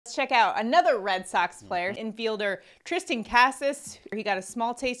Let's check out another Red Sox player, infielder Triston Casas. He got a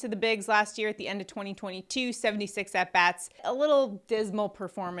small taste of the bigs last year at the end of 2022, 76 at-bats. A little dismal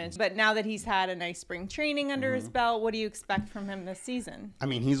performance, but now that he's had a nice spring training under his belt, what do you expect from him this season? I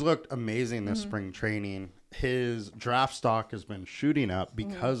mean, he's looked amazing this spring training. His draft stock has been shooting up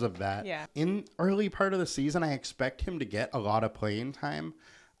because of that. Yeah. In early part of the season, I expect him to get a lot of playing time.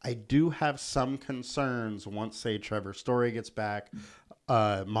 I do have some concerns once, say, Trevor Story gets back,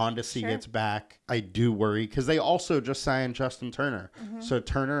 Mondesi gets back. I do worry because they also just signed Justin Turner. So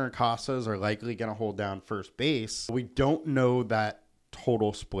Turner and Casas are likely going to hold down first base. We don't know that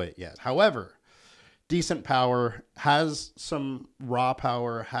total split yet. However, decent power, has some raw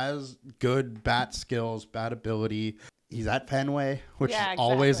power, has good bat skills, bat ability. He's at Fenway, which is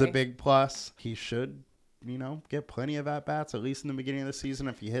always a big plus. He should, you know, get plenty of at-bats, at least in the beginning of the season.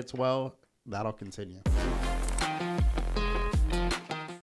 If he hits well, that'll continue.